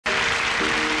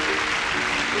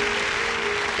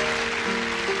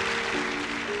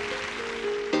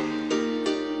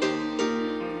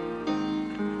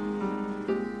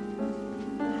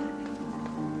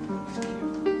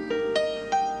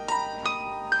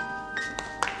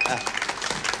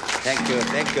Thank you,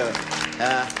 thank you.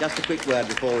 Just a quick word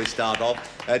before we start off.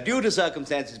 Due to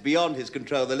circumstances beyond his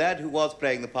control, the lad who was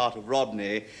playing the part of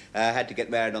Ronnie had to get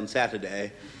married on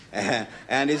Saturday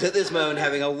and is at this moment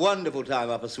having a wonderful time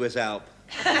up a Swiss Alp.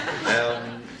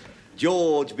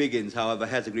 George Biggins, however,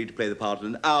 has agreed to play the part at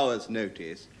an hour's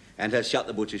notice and has shut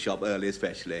the butcher shop early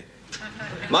especially.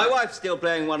 My wife's still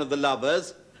playing one of the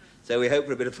lovers, so we hope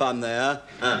for a bit of fun there.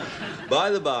 By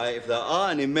the by, if there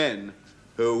are any men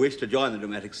who wish to join the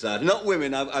Dramatic Society, not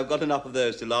women, I've got enough of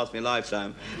those to last me a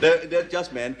lifetime. They're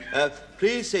just men.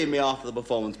 Please see me after the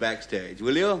performance backstage,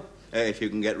 will you? If you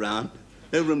can get round.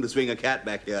 No room to swing a cat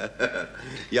back here.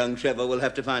 Young Trevor will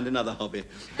have to find another hobby.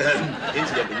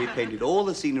 Incidentally, we painted all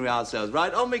the scenery ourselves.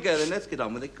 Right, on we go then. Let's get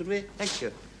on with it, could we? Thank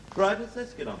you. Right,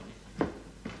 let's get on.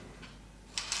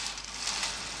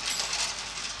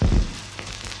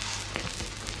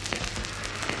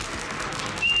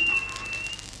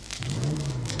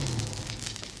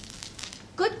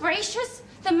 Good gracious,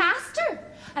 the master,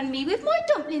 and me with my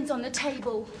dumplings on the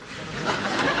table.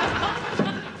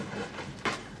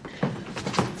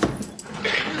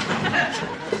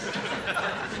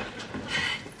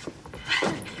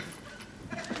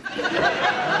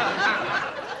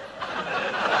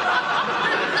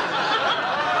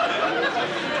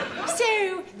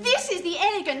 So, this is the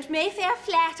elegant Mayfair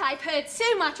flat I've heard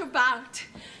so much about.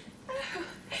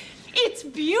 It's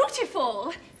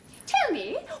beautiful. Tell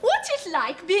me, what's it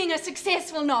like being a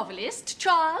successful novelist,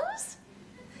 Charles?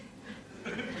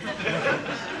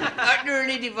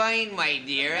 Utterly divine, my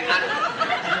dear,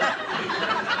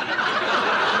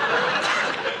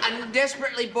 and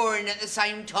desperately boring at the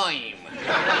same time.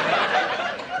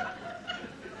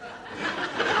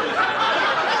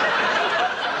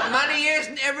 Money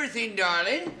isn't everything,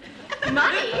 darling.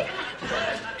 Money?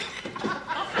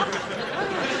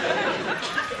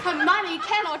 Money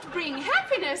cannot bring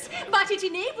happiness, but it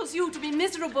enables you to be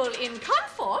miserable in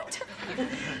comfort.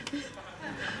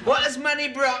 What has money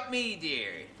brought me,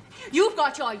 dear? You've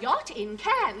got your yacht in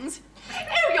Cannes.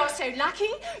 Oh, you're so lucky.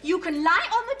 You can lie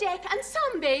on the deck and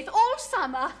sunbathe all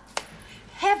summer.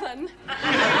 Heaven.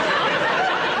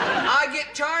 I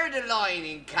get tired of lying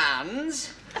in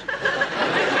Cannes.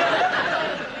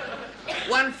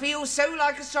 One feels so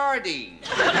like a sardine.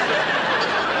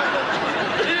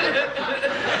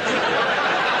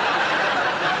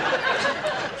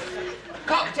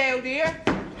 Cocktail, dear.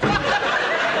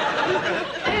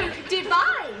 Oh,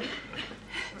 divine.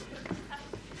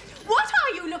 What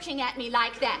are you looking at me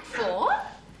like that for?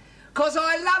 'Cause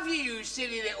I love you, you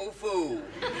silly little fool.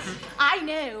 I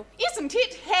know. Isn't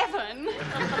it heaven?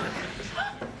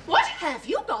 What have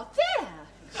you got there?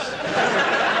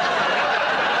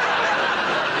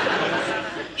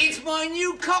 It's my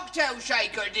new cocktail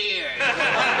shaker, dear.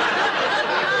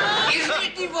 Isn't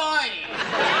it divine?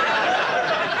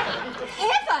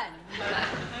 Heaven.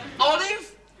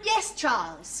 Olive? Yes,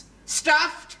 Charles.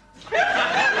 Stuffed?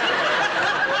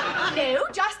 No,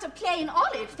 just a plain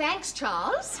olive, thanks,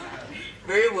 Charles.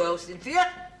 Very well,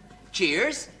 Cynthia.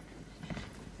 Cheers.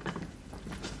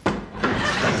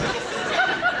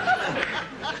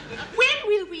 When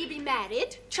will we be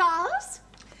married, Charles?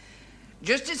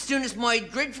 Just as soon as my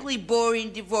dreadfully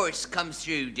boring divorce comes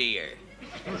through, dear.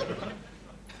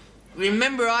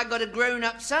 Remember, I got a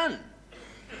grown-up son.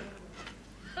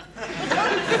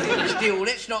 Still,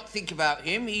 let's not think about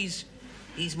him. He's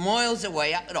miles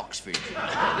away up at Oxford.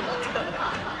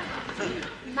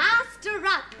 Master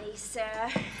Rodney,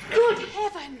 sir. Good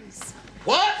heavens.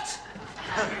 What?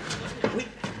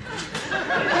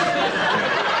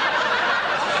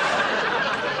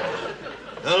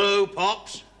 Hello,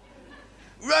 Pops.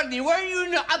 Rodney, why are you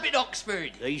not up at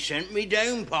Oxford? They sent me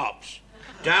down, Pops.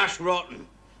 Dash rotten.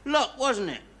 Luck,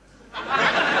 wasn't it?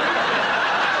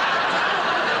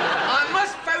 I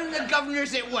must phone the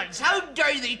governors at once. How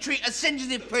dare they treat a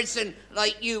sensitive person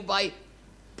like you by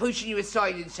pushing you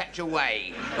aside in such a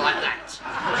way, like that?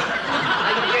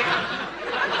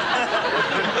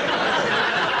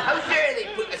 How dare they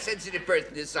put a sensitive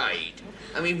person aside?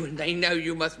 I mean, when they know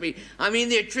you must be... I mean,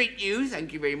 they treat you,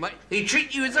 thank you very much, they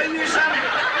treat you as though you're some...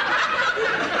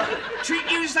 treat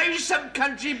you as though you're some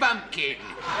country bumpkin.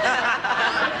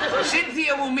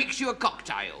 Cynthia will mix you a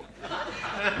cocktail.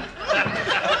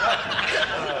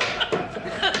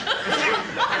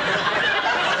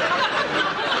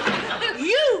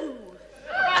 You!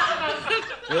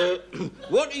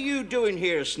 What are you doing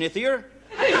here, Snithier?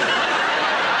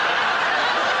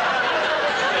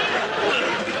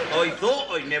 I thought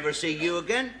I'd never see you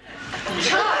again.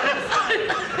 Charles!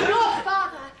 Your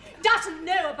father doesn't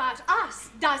know about us,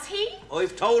 does he?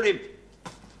 I've told him.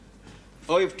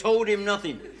 I've told him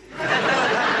nothing.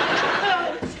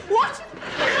 Oh,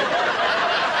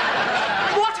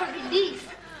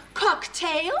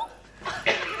 tail?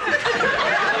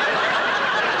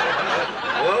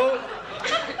 Well,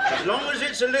 as long as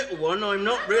it's a little one, I'm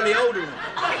not really old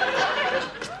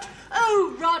enough.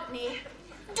 Oh, Rodney,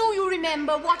 do you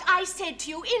remember what I said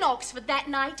to you in Oxford that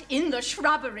night in the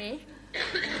shrubbery?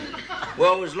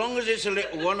 Well, as long as it's a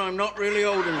little one, I'm not really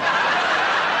old enough.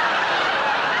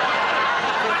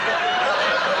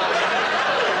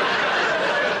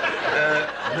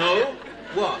 No?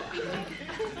 What?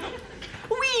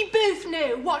 We both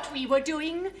know what we were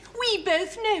doing. We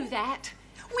both know that.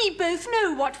 We both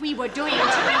know what we were doing to each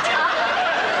other.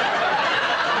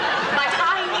 But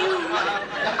I knew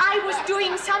I was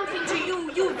doing something to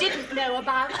you you didn't know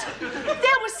about.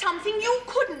 There was something you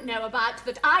couldn't know about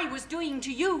that I was doing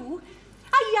to you.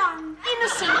 A young,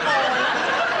 innocent boy.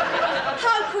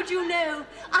 How could you know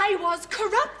I was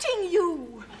corrupting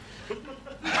you?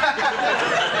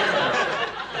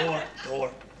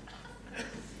 Door.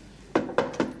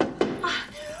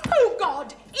 Oh,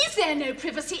 God, is there no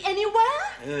privacy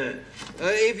anywhere?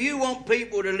 If you want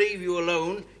people to leave you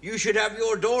alone, you should have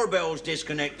your doorbells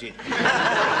disconnected.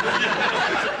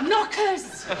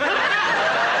 Knockers!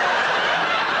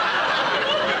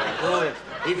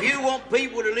 If you want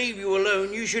people to leave you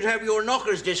alone, you should have your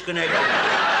knockers disconnected.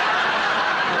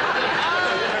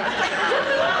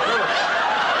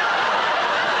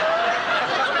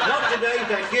 Not today,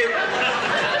 thank you.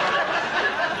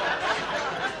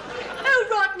 Oh,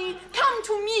 Rodney, come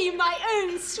to me, my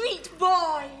own sweet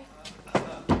boy.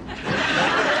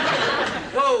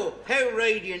 Oh, how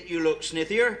radiant you look,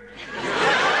 Snithier.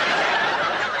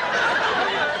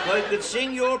 I could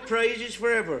sing your praises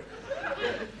forever.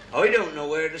 I don't know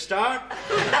where to start.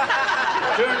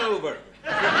 Turn over.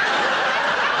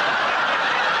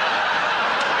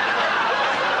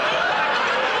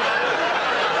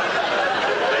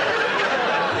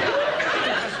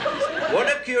 What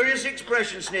a curious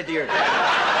expression, Snithier.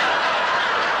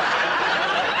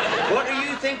 What are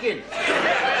you thinking?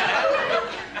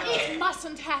 It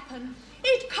mustn't happen.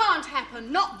 It can't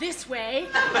happen, not this way.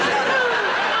 But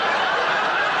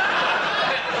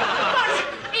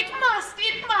it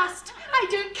must. I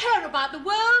don't care about the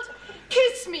world.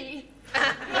 Kiss me.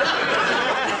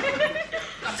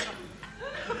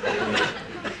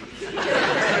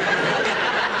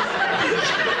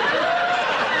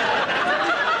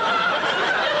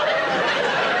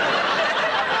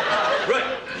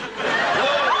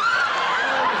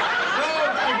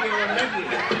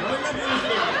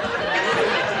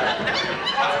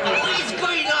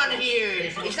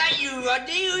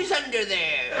 Rodney, who's under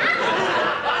there?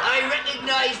 I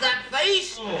recognise that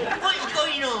face. What is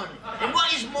going on? And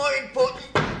what is more important,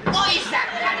 what is that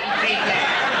bloody thing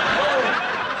there?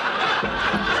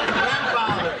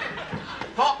 Grandfather,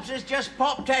 Pops has just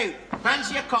popped out.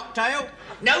 Fancy a cocktail?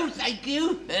 No, thank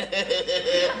you.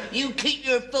 You keep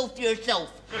your filth to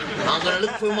yourself. I'm going to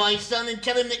look for my son and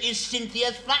tell him that his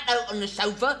Cynthia's flat out on the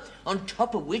sofa, on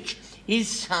top of which his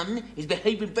son is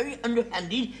behaving very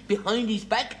underhanded behind his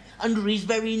back, under his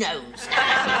very nose.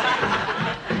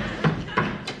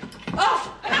 Off!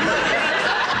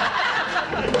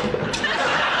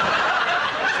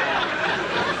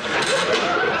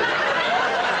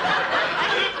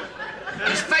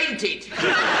 He's fainted.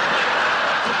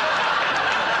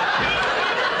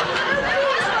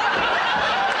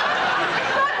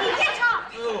 Rodney, get up!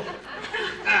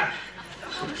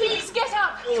 Oh, please, get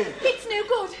up. It's no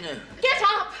good. No. Get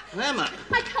up. Emma.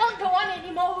 I can't go on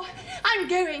anymore. I'm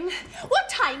going. What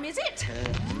time is it?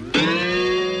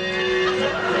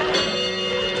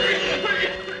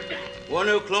 1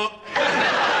 o'clock.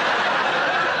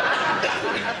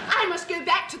 I must go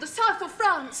back to the south of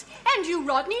France. And you,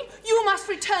 Rodney, you must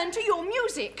return to your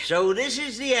music. So this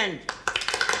is the end.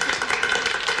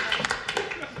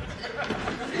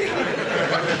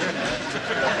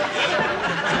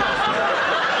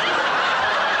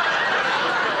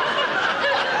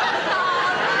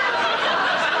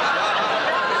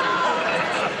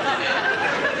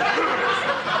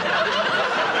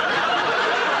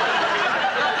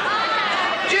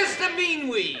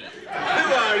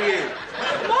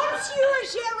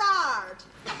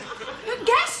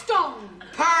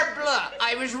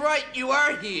 I was right, you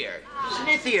are here.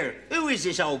 Snithier, who is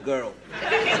this old girl?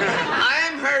 I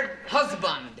am her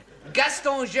husband,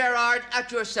 Gaston Gerard,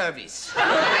 at your service. I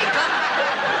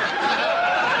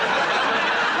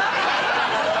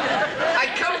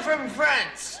come from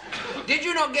France. Did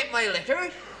you not get my letter?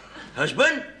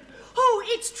 Husband? Oh,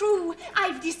 it's true.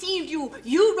 I've deceived you.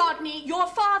 You, Rodney, your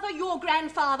father, your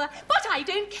grandfather. But I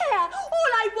don't care. All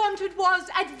I wanted was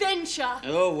adventure.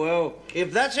 Oh, well,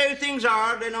 if that's how things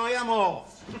are, then I am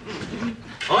off.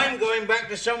 I'm going back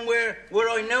to somewhere where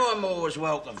I know I'm always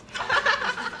welcome.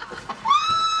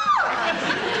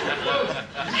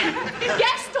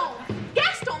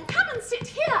 Gaston, come and sit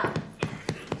here.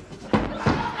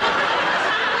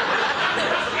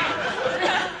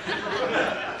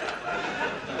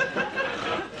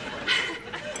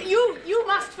 You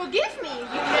must forgive me, you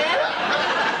know.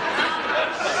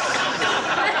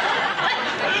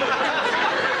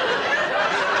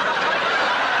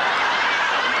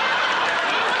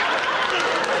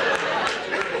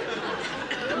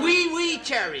 Oui,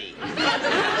 Cherry.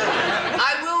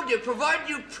 I will do, provided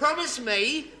you promise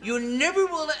me you never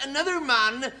will let another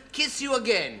man kiss you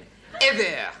again.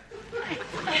 Ever.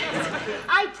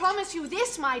 I promise you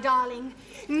this, my darling.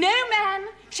 No man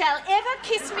shall ever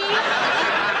kiss me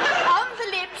on the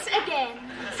lips again.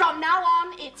 From now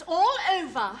on, it's all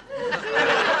over.